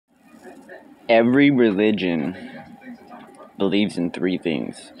Every religion believes in three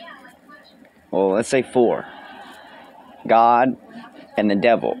things. Well, let's say four. God and the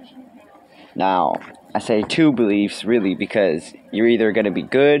devil. Now, I say two beliefs really because you're either going to be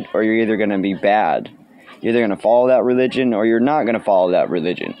good or you're either going to be bad. You're either going to follow that religion or you're not going to follow that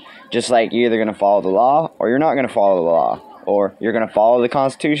religion. Just like you're either going to follow the law or you're not going to follow the law. Or you're going to follow the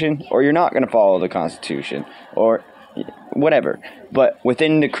Constitution or you're not going to follow the Constitution. Or whatever. But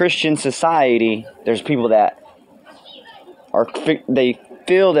within the Christian society, there's people that they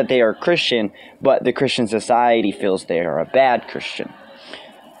feel that they are Christian, but the Christian society feels they are a bad Christian.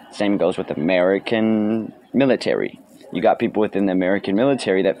 Same goes with the American military. You got people within the American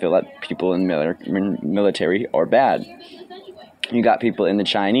military that feel that people in the military are bad. You got people in the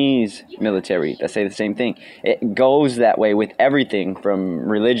Chinese military that say the same thing. It goes that way with everything from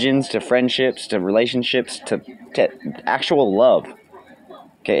religions to friendships to relationships to actual love.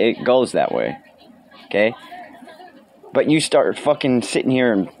 Okay, it goes that way. Okay? But you start fucking sitting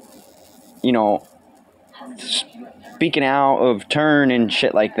here and, speaking out of turn and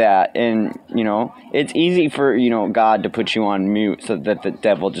shit like that. And, it's easy for, God to put you on mute so that the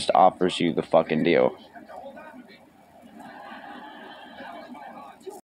devil just offers you the fucking deal.